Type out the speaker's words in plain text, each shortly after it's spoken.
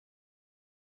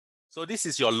So this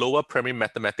is your lower primary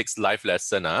mathematics live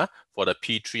lesson for the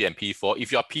P3 and P4.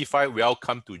 If you're P5,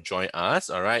 welcome to join us,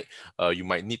 all right? You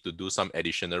might need to do some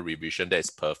additional revision. That is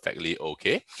perfectly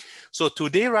okay. So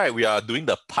today, right, we are doing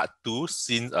the part 2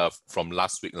 since from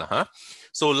last week.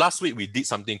 So last week, we did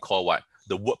something called what?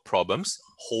 The word problems,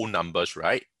 whole numbers,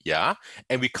 right? Yeah.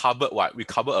 And we covered what? We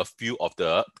covered a few of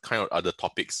the kind of other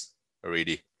topics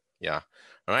already. Yeah.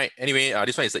 All right. Anyway,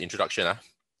 this one is the introduction.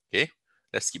 Okay.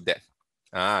 Let's skip that.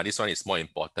 This one is more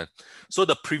important. So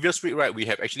the previous week, right, we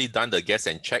have actually done the guess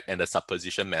and check and the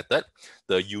supposition method,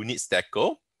 the unit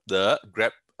stackle, the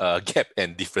gap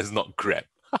and difference, not grab.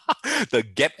 The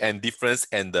gap and difference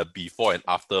and the before and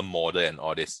after model and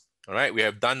all this. All right, we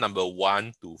have done number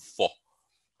 1 to 4.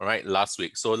 All right, last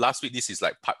week. So last week, this is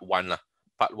like part 1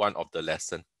 of the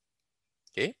lesson.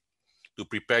 Okay, to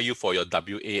prepare you for your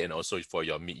WA and also for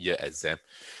your mid-year exam.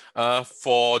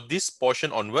 For this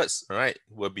portion onwards, all right,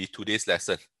 will be today's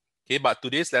lesson. Okay, but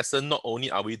today's lesson, not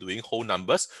only are we doing whole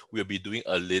numbers, we'll be doing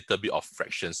a little bit of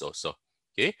fractions also.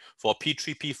 Okay, for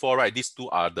P3, P4, right, these two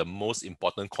are the most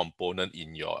important component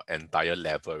in your entire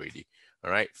level already. All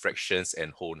right, fractions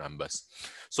and whole numbers.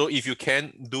 So if you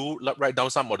can write down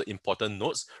some of the important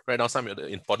notes, write down some of the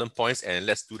important points, and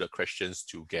let's do the questions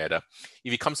together.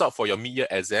 If it comes out for your mid-year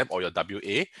exam or your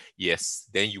WA, yes,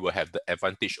 then you will have the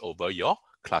advantage over your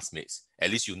classmates.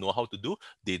 At least you know how to do.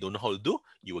 They don't know how to do.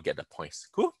 You will get the points.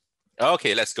 Cool?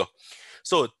 Okay, let's go.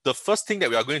 So the first thing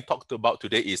that we are going to talk about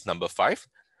today is number 5.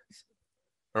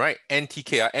 All right,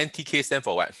 NTK. NTK stands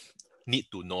for what? Need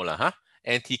to know lah,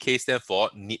 NTK stands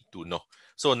for need to know.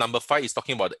 So number 5 is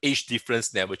talking about the age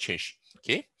difference never change.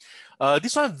 Okay,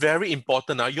 this one very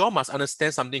important. You all must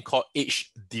understand something called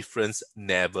age difference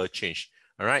never change.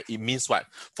 All right, it means what?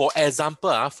 For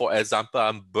example,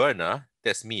 I'm Berna.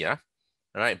 That's me. All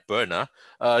right, Berna.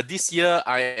 This year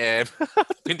I am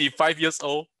 25 years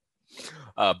old.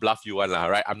 Bluff you one lah,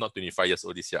 right? I'm not 25 years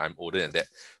old this year. I'm older than that.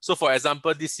 So for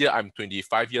example, this year I'm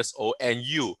 25 years old, and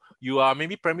you are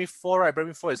maybe primary 4, right?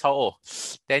 Primary 4 is how old?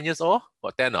 10 years old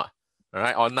or 10 or? All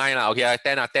right, or 9 lah. Okay,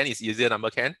 10 10 is easier number,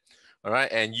 can? All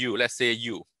right, and you, let's say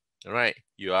you, all right,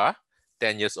 you are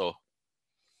 10 years old.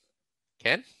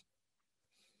 Can?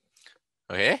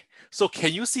 Okay, so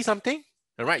can you see something?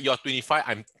 All right, you're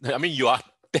 25. You are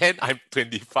 10, I'm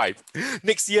 25.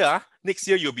 Next year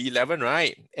you'll be 11,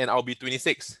 right? And I'll be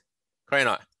 26. Correct or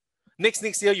not?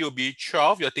 Next year you'll be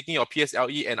 12. You're taking your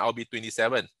PSLE and I'll be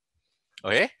 27.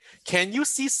 Okay? Can you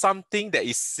see something that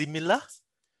is similar?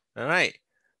 All right.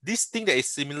 This thing that is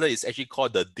similar is actually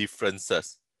called the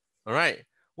differences. All right.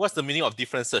 What's the meaning of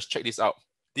differences? Check this out.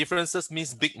 Differences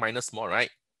means big minus small, right?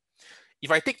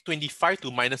 If I take 25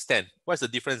 to minus 10, what's the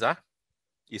difference?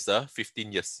 It's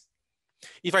 15 years.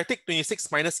 If I take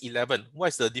 26 minus 11, what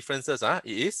is the differences? It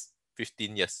is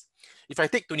 15 years. If I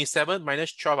take 27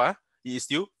 minus 12, it is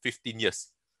still 15 years.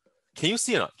 Can you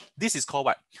see or not? This is called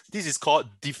what? This is called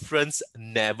difference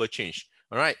never change.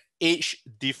 All right, age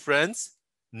difference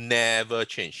never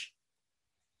change.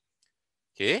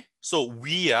 Okay, so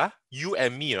we are, you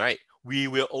and me, right? We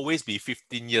will always be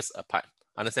 15 years apart.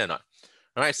 Understand or not?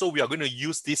 All right, so we are going to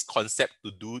use this concept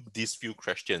to do these few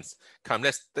questions. Come,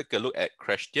 let's take a look at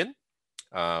question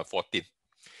 14.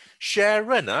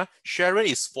 Sharon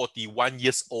is 41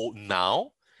 years old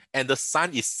now, and the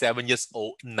son is 7 years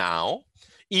old now.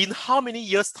 In how many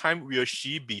years' time will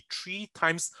she be 3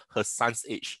 times her son's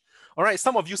age? All right,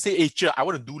 some of you say, hey, I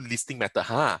want to do listing method.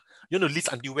 You want to list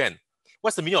until when?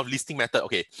 What's the meaning of listing method?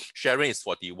 Okay, Sharon is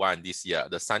 41 this year.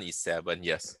 The son is 7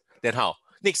 years. Then how?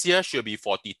 Next year, she'll be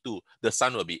 42. The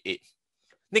son will be 8.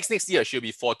 Next year, she'll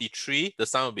be 43. The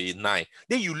son will be 9.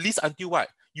 Then you list until what?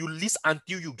 You list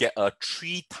until you get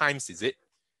 3 times, is it?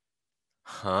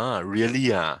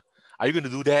 Really? Are you going to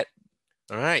do that?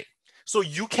 All right. So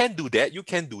you can do that. You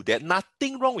can do that.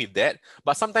 Nothing wrong with that.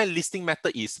 But sometimes listing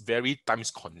method is very time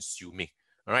consuming.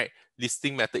 All right.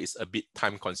 Listing method is a bit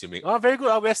time consuming. Oh, very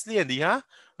good, Wesley and Lee, All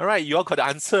right. You all got the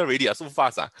answer already. So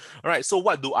fast. All right. So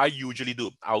what do I usually do?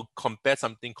 I'll compare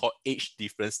something called age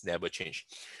difference never change.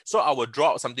 So I will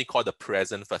draw out something called the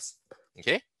present first.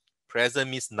 Okay. Present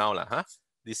means now.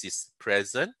 This is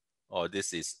present or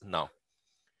this is now.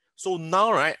 So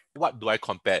now, right, what do I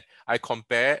compare? I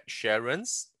compare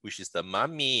Sharon's, which is the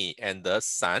mommy, and the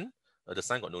son. The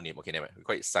son got no name. Okay, never mind. We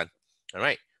call it son. All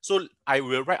right. So I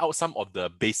will write out some of the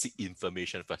basic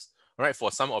information first. All right.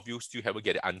 For some of you still haven't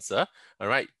get the answer. All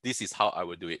right. This is how I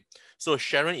will do it. So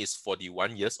Sharon is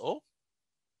 41 years old.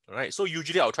 All right. So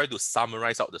usually I'll try to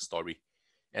summarize out the story.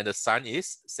 And the son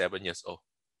is 7 years old.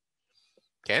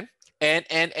 Okay. And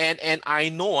I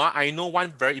know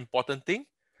one very important thing.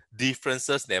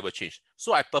 Differences never change.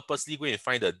 So I purposely go and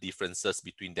find the differences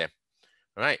between them.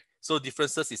 All right. So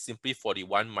differences is simply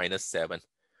 41 minus 7.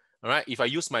 All right. If I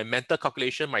use my mental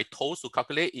calculation, my toes to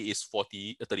calculate, it is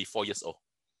 34 years old.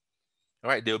 All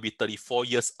right. They will be 34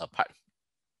 years apart.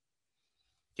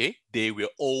 Okay. They will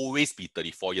always be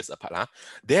 34 years apart. Huh?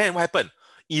 Then what happened?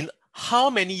 In how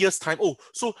many years time? Oh,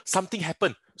 so something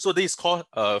happened. So this is called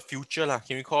future.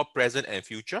 Can we call present and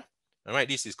future? All right.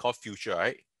 This is called future,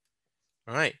 right?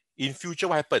 All right. In future,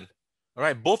 what happened? All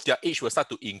right. Both their age will start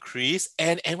to increase.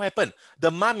 And what happened? The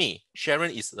mommy,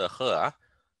 Sharon is her.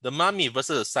 The mommy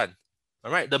versus the son.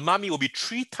 All right. The mommy will be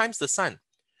 3 times the son.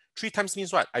 3 times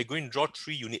means what? I'm going to draw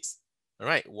 3 units. All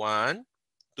right. 1,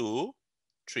 2,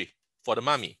 3 for the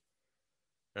mommy.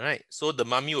 All right. So the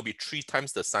mommy will be 3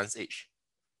 times the son's age.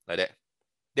 Like that.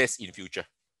 That's in future.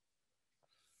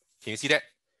 Can you see that?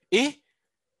 Eh?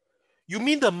 You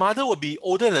mean the mother will be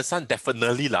older than the son?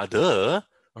 Definitely, duh.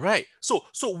 All right. So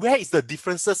where is the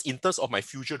differences in terms of my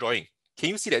future drawing? Can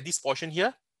you see that this portion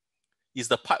here is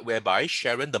the part whereby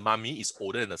Sharon, the mommy, is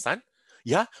older than the son?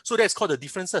 Yeah. So that's called the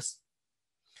differences.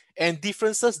 And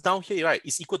differences down here, right,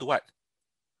 is equal to what?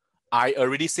 I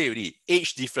already say already,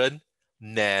 age different,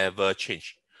 never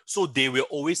change. So they will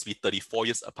always be 34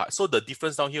 years apart. So the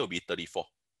difference down here will be 34.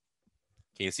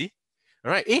 Can you see?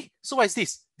 All right. So what is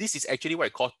this? This is actually what I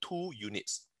call 2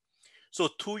 units. So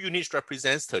 2 units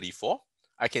represents 34.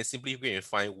 I can simply go and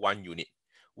find 1 unit.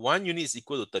 1 unit is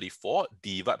equal to 34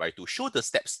 divided by 2. Show the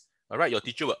steps. All right. Your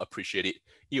teacher will appreciate it.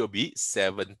 It will be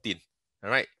 17. All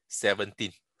right.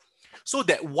 17. So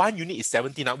that 1 unit is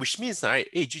 17 now, which means, right?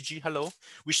 Hey, Gigi, hello.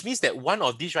 Which means that one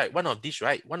of these, right? One of this,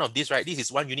 right? One of this, right? This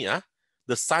is 1 unit.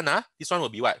 The son, this one will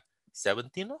be what?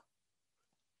 17. All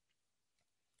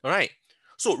right.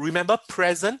 So remember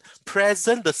present.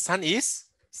 Present, the son is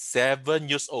 7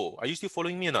 years old. Are you still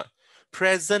following me or not?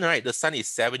 Present, right? The son is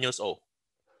 7 years old.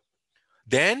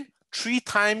 Then 3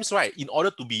 times, right? In order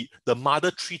to be the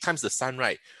mother 3 times the son,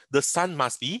 right? The son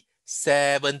must be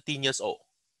 17 years old.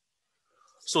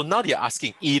 So now they're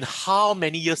asking, in how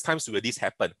many years times will this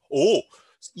happen? Oh,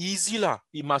 easy lah.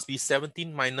 It must be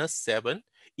 17 minus 7.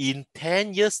 In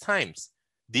 10 years times,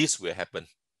 this will happen.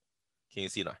 Can you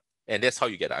see now? And that's how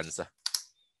you get the answer.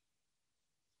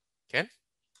 Can?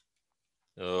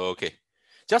 Okay.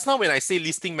 Just now when I say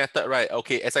listing method, right?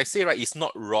 Okay, as I say, right, it's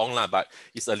not wrong lah, but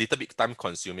it's a little bit time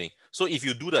consuming. So if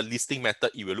you do the listing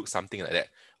method, it will look something like that.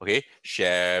 Okay,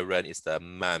 Sharon is the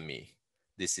mommy.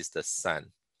 This is the son.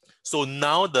 So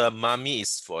now the mommy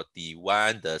is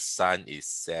 41, the son is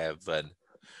 7.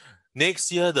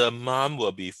 Next year, the mom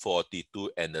will be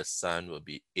 42 and the son will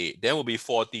be 8. Then will be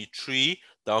 43,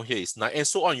 down here is 9, and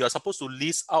so on. You are supposed to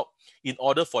list out in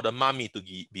order for the mommy to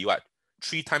be what?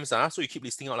 3 times. So you keep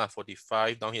listing out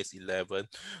 45, down here is 11.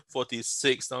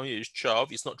 46, down here is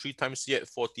 12. It's not 3 times yet.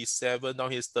 47, down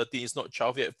here is 13. It's not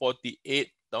 12 yet. 48,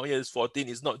 down here is 14.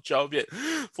 It's not 12 yet.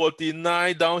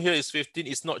 49, down here is 15.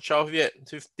 It's not 12 yet.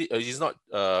 50, it's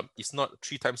not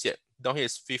 3 times yet. Down here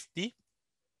is 50.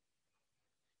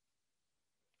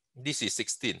 This is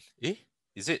 16.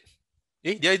 Is it?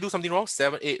 Did I do something wrong?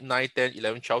 7, 8, 9, 10,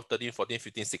 11, 12, 13, 14,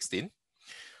 15, 16.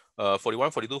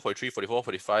 41, 42, 43, 44,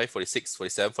 45, 46,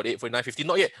 47, 48, 49, 50.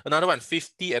 Not yet. Another one.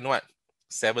 50 and what?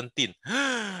 17.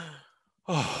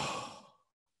 All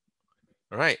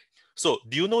right. So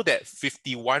do you know that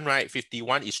 51, right?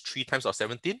 51 is 3 times of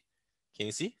 17. Can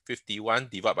you see? 51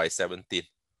 divided by 17.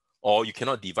 Or you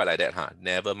cannot divide like that, huh?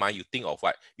 Never mind. You think of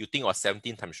what? You think of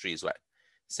 17 times 3 is what?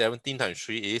 17 times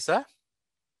 3 is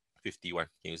 51.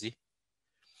 Can you see?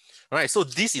 All right, so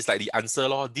this is like the answer,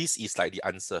 lor. This is like the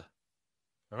answer.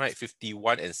 All right,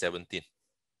 51 and 17.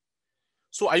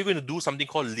 So are you going to do something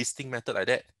called listing method like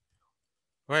that?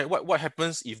 All right, what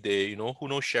happens if they, who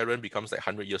knows, Sharon becomes like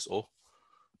 100 years old?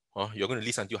 You're going to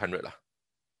list until 100 lah.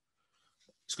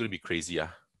 It's going to be crazy. Can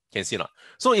you see or not?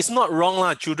 So it's not wrong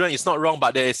lah, children. It's not wrong,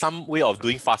 but there is some way of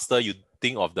doing faster. You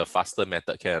think of the faster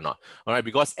method, can or not? All right,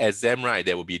 because exam, right,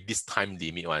 there will be this time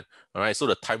limit one. All right, so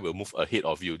the time will move ahead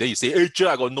of you. Then you say, hey, Cher,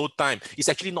 I got no time. It's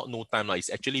actually not no time lah. It's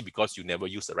actually because you never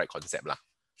use the right concept lah.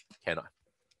 Cannot.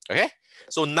 Okay,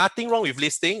 so nothing wrong with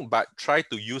listing, but try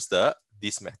to use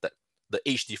this method. The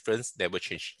age difference never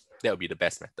change. That will be the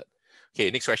best method. Okay,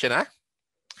 next question.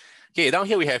 Okay, down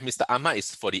here we have Mr. Ahmad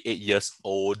is 48 years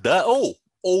older. Oh,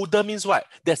 older means what?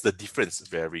 That's the difference.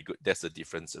 Very good. That's the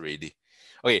difference already.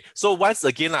 Okay, so once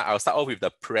again, I'll start off with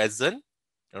the present.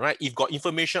 All right, if got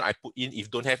information, I put in. If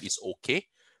don't have, it's okay.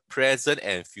 Present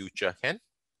and future, can?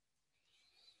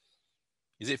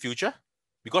 Is it future?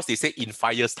 Because they say in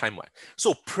 5 years' time. What?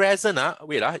 So present,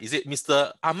 wait, is it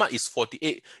Mr. Ahmad is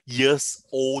 48 years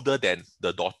older than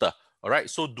the daughter? All right,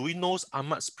 so do we know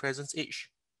Ahmad's present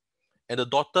age? And the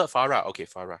daughter, Farah. Okay,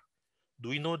 Farah. Do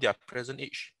we know their present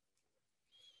age?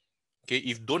 Okay,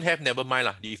 if don't have, never mind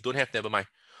lah. If don't have, never mind.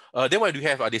 Then what do you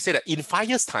have? They say that in 5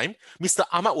 years' time, Mr.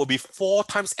 Ahmad will be 4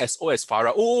 times as old as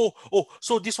Farah. Oh,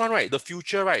 so this one, right? The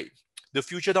future, right? The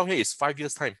future down here is 5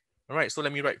 years' time. All right, so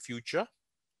let me write future.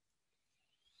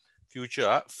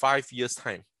 Future, 5 years'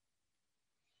 time.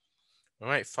 All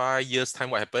right, 5 years' time,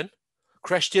 what happened?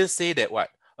 Question say that what?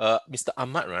 Mr.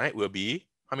 Ahmad, right, will be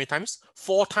how many times?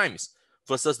 4 times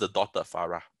versus the daughter,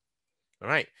 Farah. All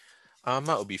right,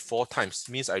 Ahmad will be 4 times.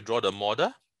 Means I draw the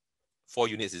model. 4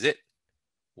 units, is it?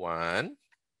 1,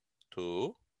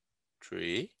 2,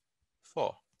 3,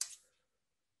 4.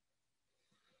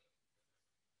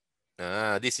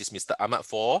 This is Mr. Ahmad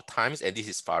 4 times, and this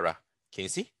is Farah. Can you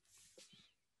see?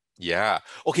 Yeah.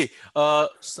 Okay.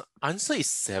 So answer is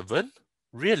 7.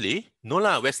 Really? No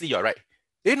lah, Wesley, you're right.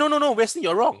 No, Wesley,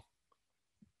 you're wrong.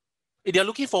 They're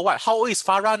looking for what? How old is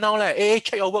Farah now?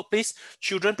 Check your work, please.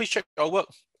 Children, please check your work.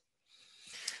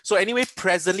 So anyway,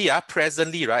 presently,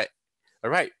 right? All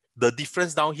right. The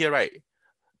difference down here, right?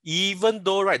 Even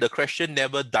though, right, the question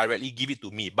never directly give it to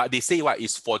me, but they say what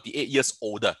is 48 years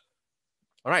older.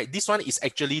 All right, this one is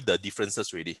actually the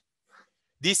differences already.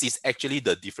 This is actually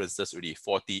the differences already,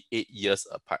 48 years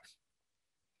apart.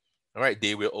 All right,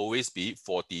 they will always be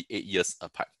 48 years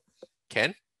apart.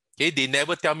 Can? Okay, they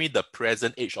never tell me the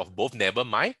present age of both, never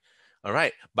mind. All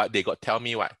right, but they got tell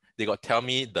me what? They got tell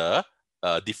me the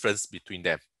difference between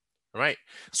them. All right,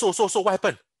 so what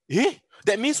happened?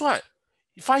 That means what?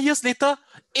 5 years later,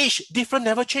 age different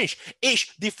never change.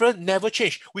 Age different never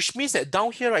change, which means that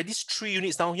down here, right, these 3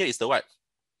 units down here is the what?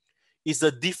 Is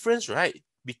the difference, right,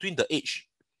 between the age.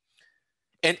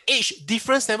 And age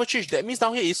difference never change. That means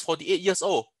down here is 48 years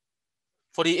old.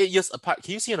 48 years apart.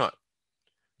 Can you see or not?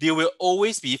 They will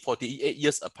always be 48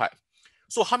 years apart.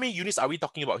 So how many units are we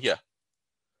talking about here?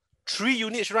 3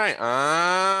 units, right?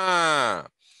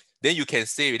 Then you can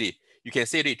say already. You can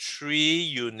say already 3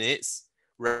 units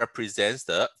represents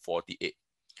the 48.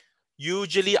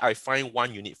 Usually I find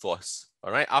 1 unit first.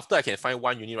 All right. After I can find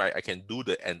 1 unit, right, I can do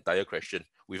the entire question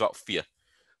without fear.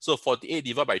 So 48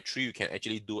 divided by 3, you can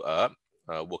actually do a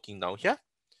working down here.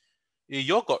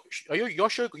 Are you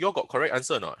sure you got correct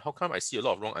answer or not? How come I see a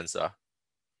lot of wrong answer?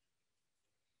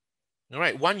 All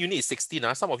right, 1 unit is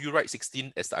 16. Some of you write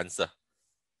 16 as the answer.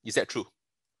 Is that true?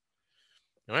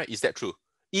 All right, is that true?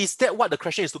 Is that what the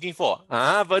question is looking for?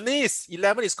 Vernice,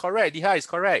 11 is correct. Diha is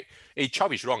correct.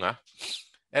 12 is wrong.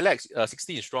 Alex,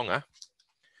 16 is wrong.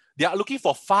 They are looking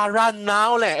for Farah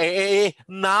now.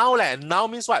 Now. Now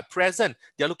means what? Present.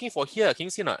 They are looking for here. Can you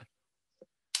see or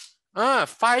not?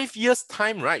 5 years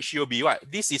time, right? She will be what?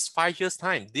 This is 5 years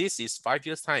time. This is 5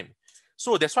 years time.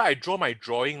 So that's why I draw my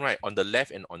drawing, right, on the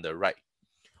left and on the right.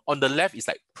 On the left is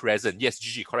like present. Yes,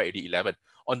 Gigi, correct, 11.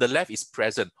 On the left is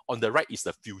present. On the right is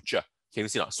the future. Can you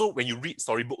see or not? So when you read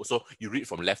storybook, also you read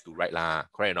from left to right lah.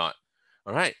 Correct or not?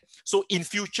 All right. So in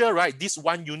future, right, this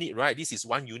 1 unit, right, this is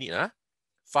 1 unit.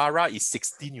 Farah is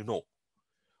 16, you know.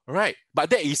 All right. But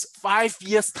that is 5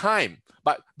 years time.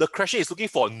 But the question is looking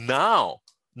for now.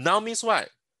 Now means what?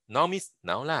 Now means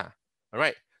now lah. All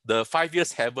right. The 5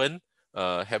 years haven't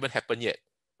happened yet.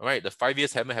 All right. The 5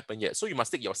 years haven't happened yet. So you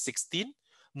must take your 16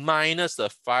 minus the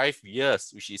 5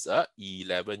 years, which is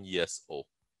 11 years old.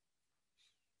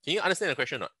 Can you understand the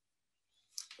question or not?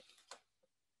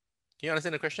 Can you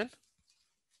understand the question?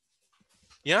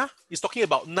 Yeah, it's talking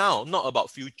about now, not about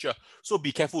future. So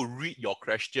be careful, read your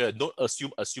question. Don't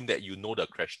assume that you know the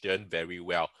question very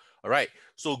well. All right,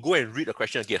 so go and read the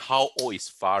question again. How old is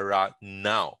Farah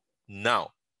now?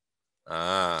 Now.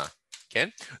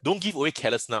 Can? Don't give away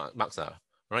careless marks. All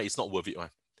right, it's not worth it.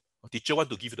 Teacher want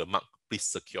to give you the mark. Please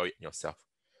secure it yourself.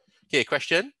 Okay,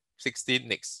 question 16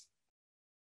 next.